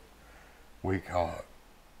me, we caught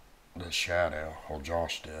the shadow. Well,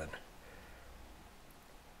 Josh did.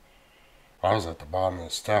 I was at the bottom of the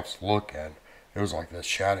steps looking. It was like this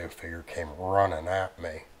shadow figure came running at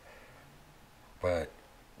me. But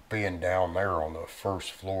being down there on the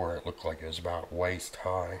first floor, it looked like it was about waist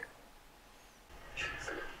high.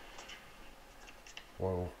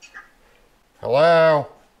 Whoa. Hello?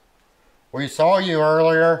 We saw you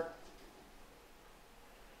earlier.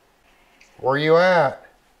 Where you at?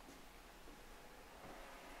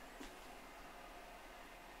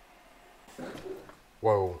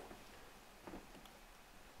 Whoa.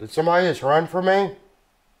 Did somebody just run for me?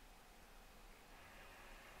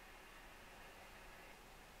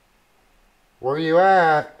 Where you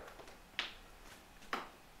at?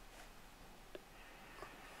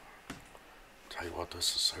 Tell you what,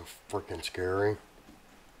 this is so freaking scary.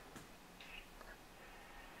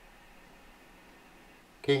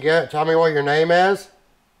 Can you tell me what your name is?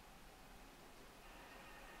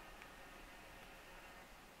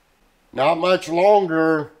 Not much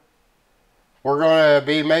longer. We're going to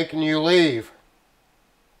be making you leave.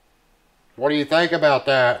 What do you think about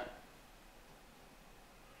that?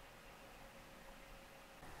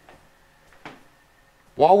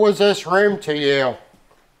 What was this room to you?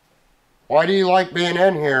 Why do you like being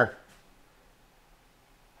in here?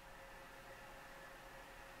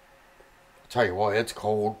 I'll tell you what, it's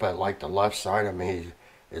cold, but like the left side of me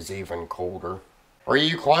is even colder. Are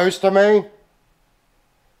you close to me?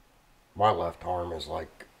 My left arm is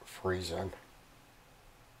like freezing.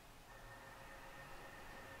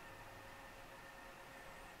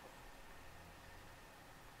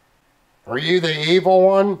 Are you the evil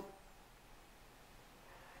one?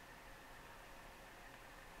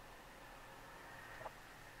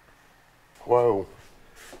 Whoa.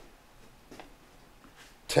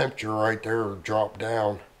 Temperature right there dropped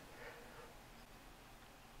down.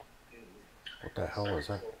 What the hell is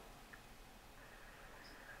that?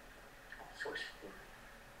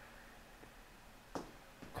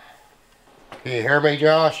 Can you hear me,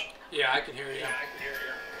 Josh? Yeah, I can hear you.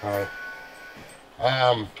 Alright.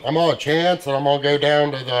 I'm on a chance and I'm gonna go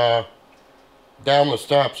down to the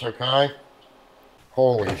steps, okay?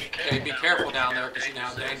 Holy shit. Hey, be careful down there because you know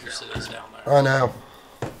how dangerous it is down there. I know.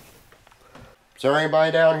 Is there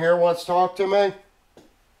anybody down here who wants to talk to me?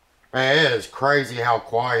 Man, it is crazy how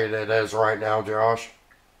quiet it is right now, Josh.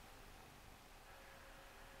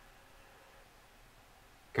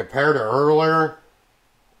 Compared to earlier,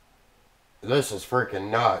 this is freaking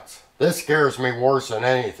nuts. This scares me worse than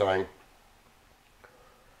anything.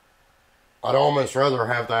 I'd almost rather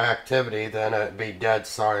have the activity than it be dead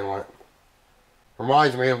silent.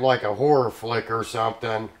 Reminds me of like a horror flick or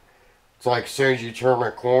something. It's like as soon as you turn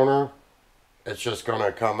a corner, it's just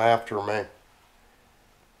gonna come after me.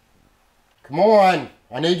 Come on,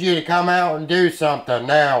 I need you to come out and do something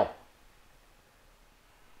now.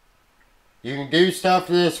 You can do stuff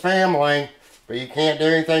to this family, but you can't do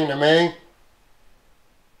anything to me.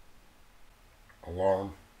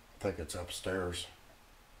 Alarm. I think it's upstairs.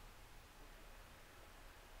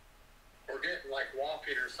 We're getting like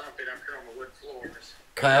walking or something up here on the wood floors.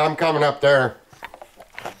 Okay, I'm coming up there.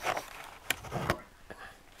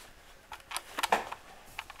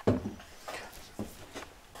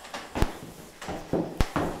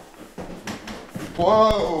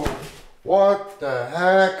 Whoa! What the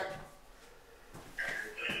heck?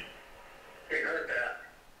 We heard that.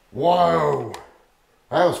 Whoa!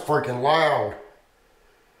 That was freaking loud.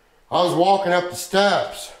 I was walking up the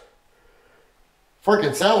steps.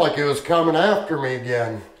 Freaking sounded like it was coming after me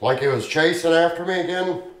again. Like it was chasing after me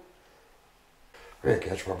again. I gotta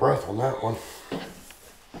catch my breath on that one.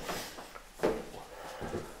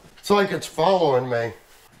 It's like it's following me.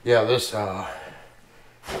 Yeah, this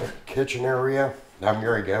kitchen area. I'm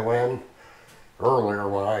going to go in. Earlier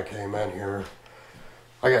when I came in here,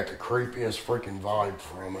 I got the creepiest freaking vibe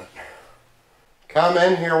from it. Come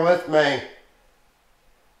in here with me.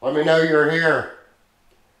 Let me know you're here.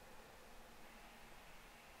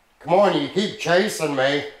 Come on, you keep chasing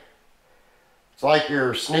me. It's like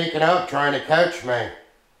you're sneaking up trying to catch me.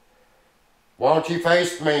 Why don't you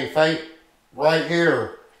face me, right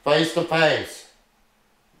here, face to face.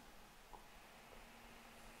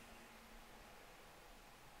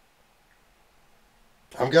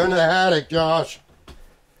 I'm going to the attic, Josh.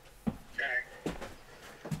 Okay.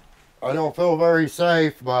 I don't feel very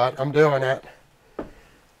safe, but I'm doing it.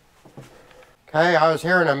 Okay, I was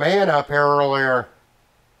hearing a man up here earlier.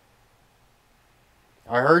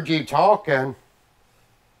 I heard you talking. Over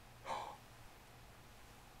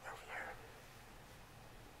there.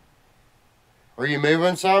 Are you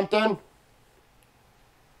moving something?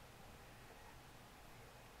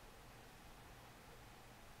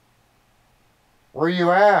 Where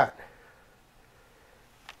you at?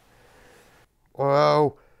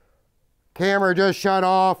 Whoa. Camera just shut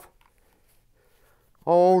off.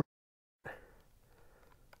 Oh.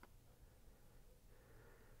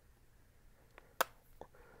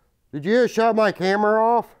 Did you just shut my camera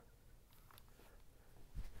off?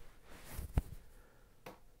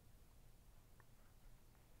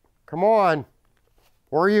 Come on.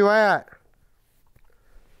 Where are you at?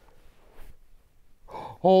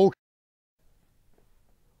 Oh.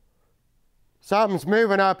 Something's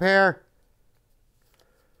moving up here.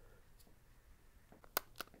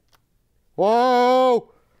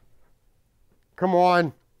 Whoa! Come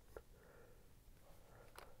on.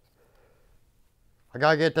 I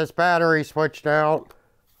gotta get this battery switched out.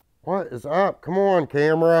 What is up? Come on,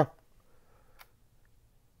 camera.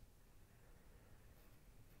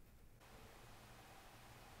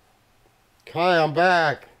 Okay, I'm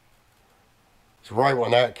back. It's right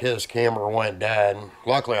when that kid's camera went dead.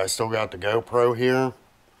 Luckily, I still got the GoPro here,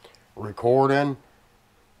 recording,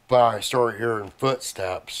 but I started hearing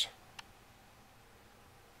footsteps.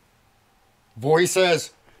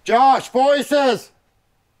 Voices! Josh, voices!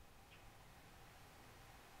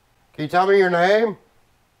 Can you tell me your name?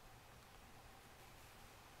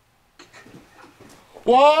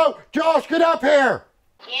 Whoa! Josh, get up here!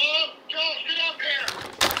 Whoa, Josh, get up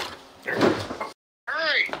here!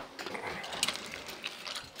 Hurry!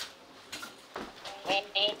 Oh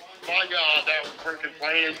my God, that was freaking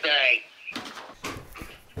plain as day.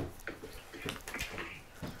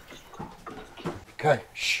 Okay,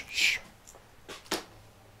 shh, shh.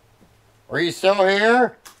 Are you still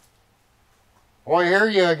here? I want to hear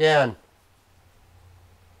you again.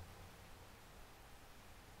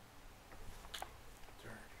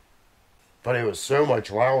 But it was so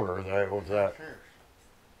much louder though with that.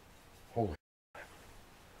 Holy.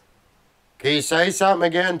 Can you say something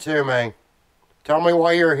again to me? Tell me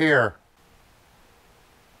why you're here.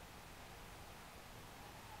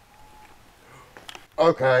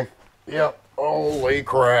 Okay. Yep. Holy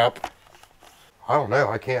crap. I don't know.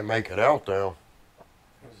 I can't make it out though.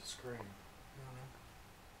 There's a scream.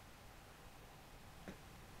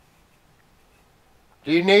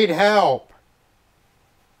 Do you need help?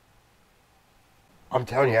 I'm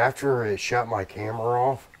telling you, after it shut my camera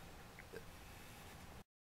off, I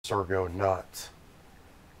started going nuts.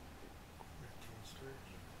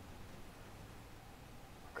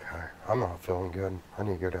 Okay, I'm not feeling good. I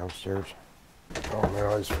need to go downstairs. Oh man,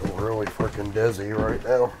 I just feel really freaking dizzy right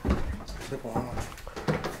now.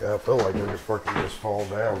 Yeah, I feel like I just freaking just fall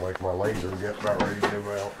down, like my legs are getting about ready to give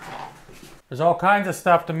out. There's all kinds of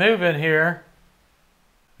stuff to move in here.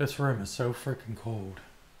 This room is so freaking cold.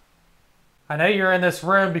 I know you're in this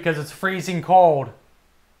room because it's freezing cold.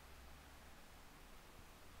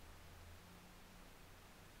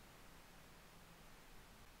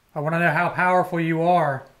 I want to know how powerful you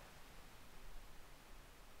are.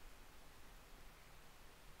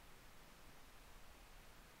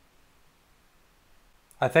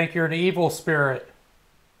 I think you're an evil spirit.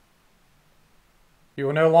 You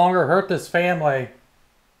will no longer hurt this family.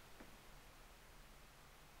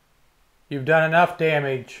 You've done enough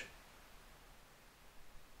damage.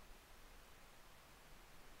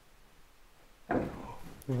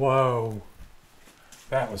 Whoa.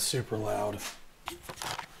 That was super loud.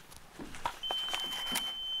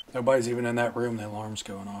 Nobody's even in that room. The alarm's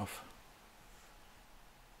going off.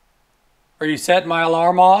 Are you setting my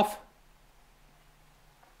alarm off?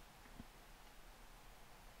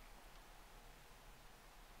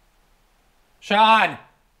 Sean!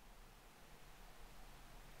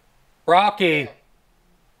 Rocky! Yeah.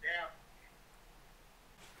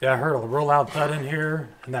 Yeah, I heard a real loud thud in here.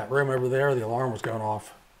 In that room over there, the alarm was going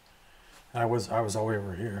off. I was all the way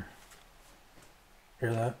over here.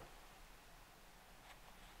 Hear that?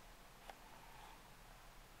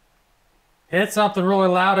 Hit something really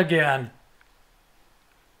loud again.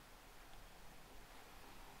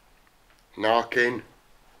 Knocking.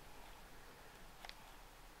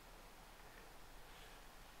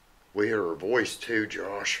 We hear her voice too,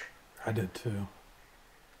 Josh. I did too.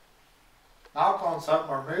 Knock on something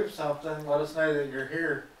or move something. Let us know that you're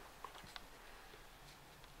here.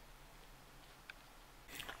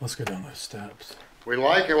 Let's go down those steps. We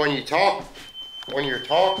like it when you talk, when you're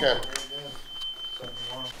talking.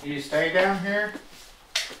 You stay down here?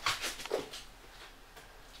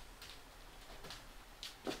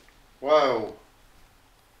 Whoa.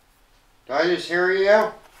 Did I just hear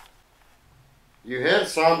you? You hit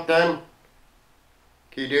something.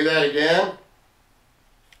 Can you do that again?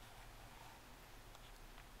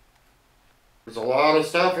 There's a lot of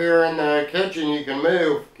stuff here in the kitchen you can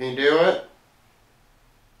move. Can you do it?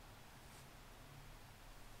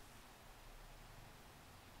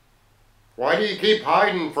 Why do you keep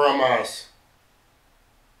hiding from us?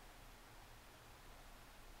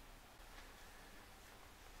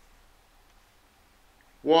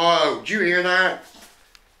 Whoa, did you hear that?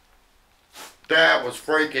 That was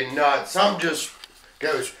freaking nuts. Some just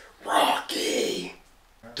goes, Rocky!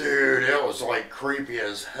 Dude, it was like creepy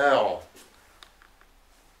as hell.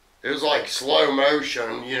 It was like slow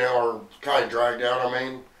motion, you know, or kind of dragged out, I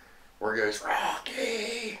mean, where it goes,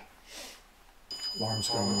 Rocky! Alarm's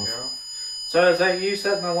going off. So is that you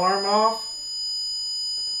setting the alarm off?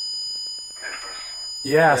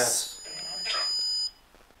 Yes.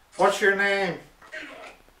 What's your name?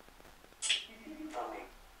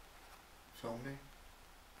 Show me.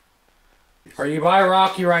 Are you by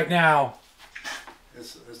Rocky right now?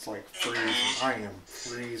 It's like freezing. I am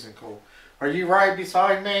freezing cold. Are you right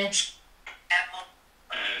beside me?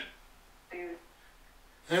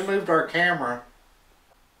 Who moved our camera?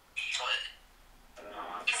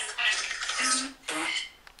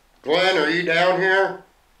 Glenn, are you down here?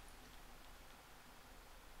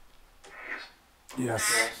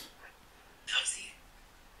 Yes.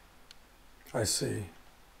 I see.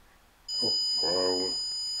 Whoa.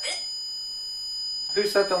 Who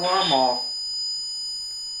set the alarm off?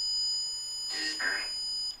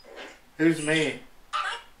 Who's me?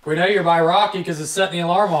 We know you're by Rocky because it's setting the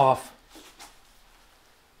alarm off.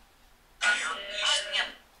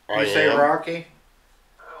 You say Rocky?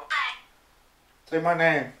 Say my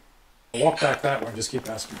name. Walk back that way. Just keep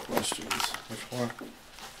asking questions. Which one?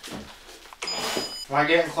 Am I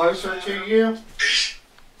getting closer to you?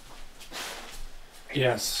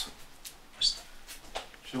 Yes.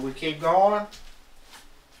 Should we keep going?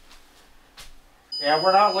 Yeah,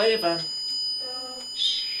 we're not leaving.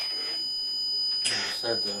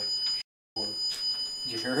 Said the.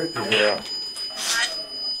 Did you hear it? Yeah.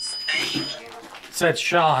 Said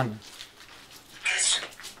Sean.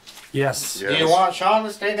 Yes. Do you want Sean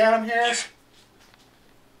to stay down here?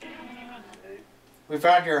 We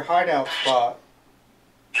found your hideout spot.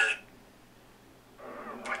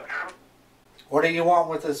 What do you want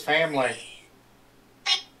with this family?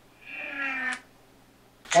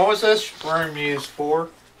 What was this room used for?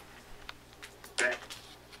 Do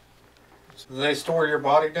they store your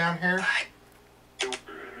body down here?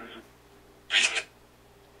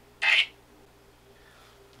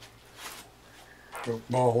 The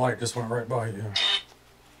ball of light just went right by you.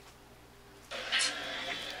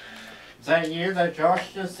 Is that you that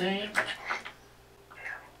Josh just seen?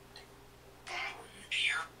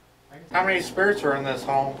 How many spirits are in this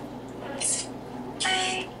home?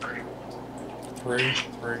 Three.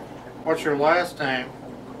 What's your last name?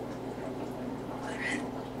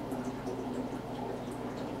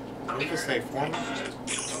 You can say Foreman.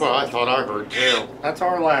 Well, I thought I heard too. That's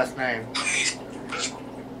our last name.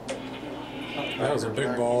 That was a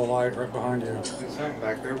big ball of light right behind you. There's something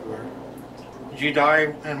back over there. Did you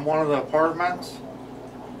die in one of the apartments?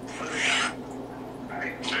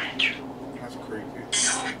 That's creepy.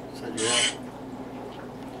 Said yeah.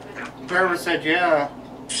 Whoever said yeah,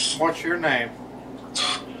 what's your name?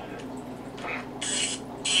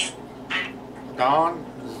 Don?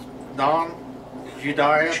 Don? Did you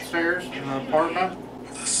die upstairs in the apartment?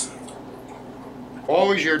 What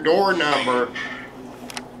was your door number?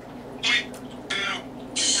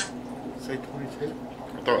 Say 22?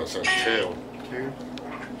 I thought it said 2. 2.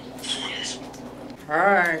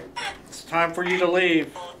 Alright. It's time for you to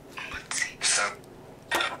leave.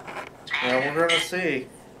 Well, we're gonna see.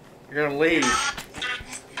 You're gonna leave.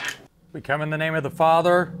 We come in the name of the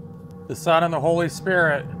Father, the Son, and the Holy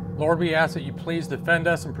Spirit. Lord, we ask that you please defend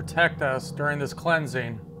us and protect us during this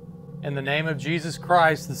cleansing. In the name of Jesus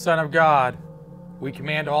Christ, the Son of God, we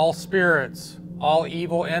command all spirits, all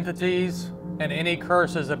evil entities, and any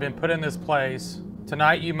curses that have been put in this place.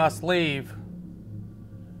 Tonight you must leave.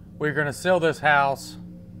 We're going to seal this house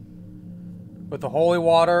with the holy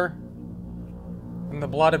water and the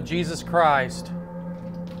blood of Jesus Christ.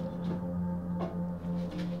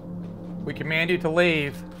 We command you to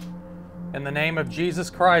leave in the name of Jesus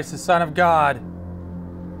Christ, the Son of God.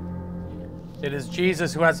 It is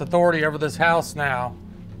Jesus who has authority over this house now.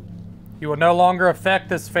 You will no longer affect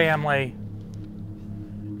this family.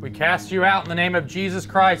 We cast you out in the name of Jesus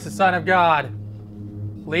Christ, the Son of God.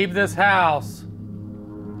 Leave this house.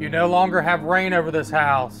 You no longer have reign over this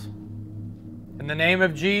house. In the name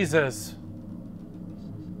of Jesus,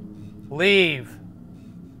 leave.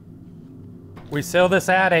 We seal this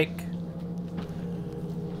attic,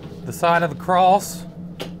 the sign of the cross,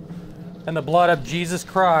 and the blood of Jesus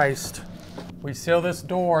Christ. We seal this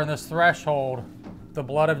door and this threshold, the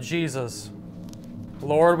blood of Jesus.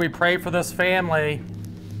 Lord, we pray for this family,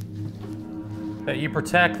 that you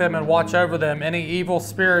protect them and watch over them. Any evil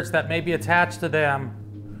spirits that may be attached to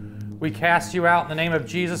them, we cast you out in the name of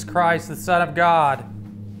Jesus Christ, the Son of God.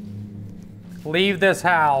 Leave this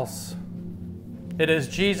house. It is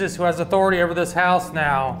Jesus who has authority over this house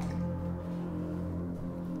now.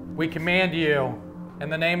 We command you,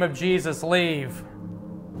 in the name of Jesus, leave.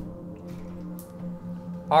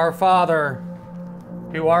 Our Father,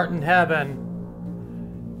 who art in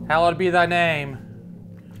heaven, hallowed be thy name.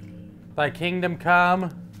 Thy kingdom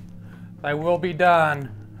come, thy will be done,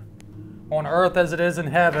 on earth as it is in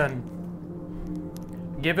heaven.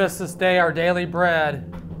 Give us this day our daily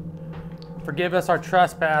bread. Forgive us our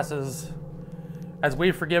trespasses, as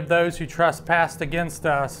we forgive those who trespass against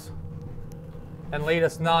us. And lead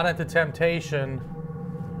us not into temptation,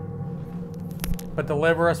 but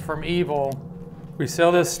deliver us from evil. We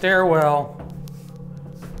seal this stairwell,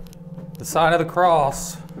 the sign of the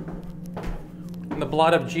cross, and the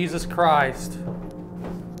blood of Jesus Christ.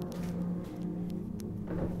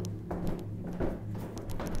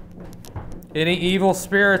 Any evil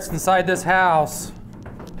spirits inside this house,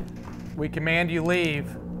 we command you leave.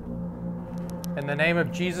 In the name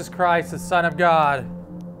of Jesus Christ, the Son of God,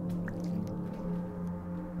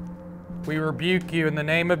 we rebuke you in the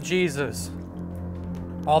name of Jesus.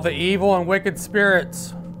 All the evil and wicked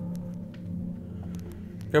spirits,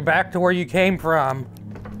 go back to where you came from.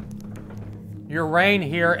 Your reign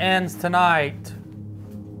here ends tonight.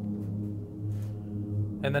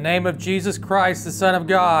 In the name of Jesus Christ, the Son of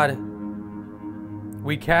God,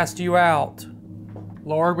 we cast you out.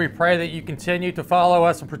 Lord, we pray that you continue to follow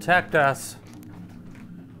us and protect us.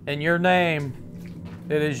 In your name,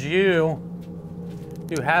 it is you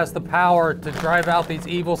who has the power to drive out these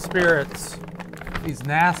evil spirits, these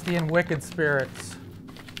nasty and wicked spirits.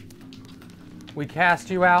 We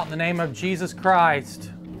cast you out in the name of Jesus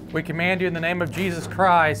Christ. We command you in the name of Jesus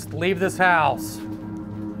Christ, leave this house.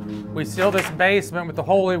 We seal this basement with the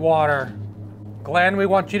holy water. Glenn, we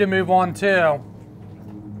want you to move on too.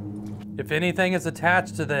 If anything is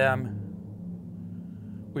attached to them,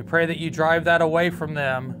 we pray that you drive that away from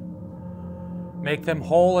them. Make them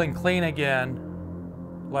whole and clean again.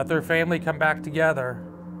 Let their family come back together.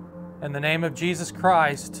 In the name of Jesus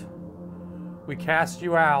Christ, we cast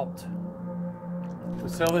you out. We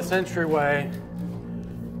seal this entryway,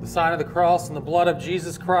 the sign of the cross and the blood of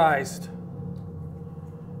Jesus Christ.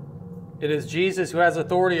 It is Jesus who has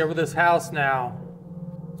authority over this house now.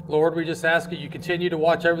 Lord, we just ask that you continue to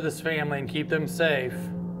watch over this family and keep them safe.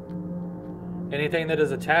 Anything that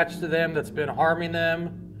is attached to them that's been harming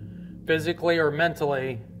them, physically or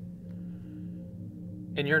mentally,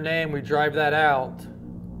 in your name we drive that out.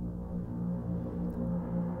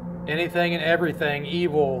 Anything and everything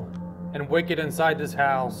evil and wicked inside this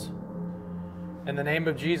house, in the name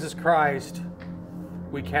of Jesus Christ,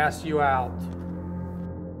 we cast you out.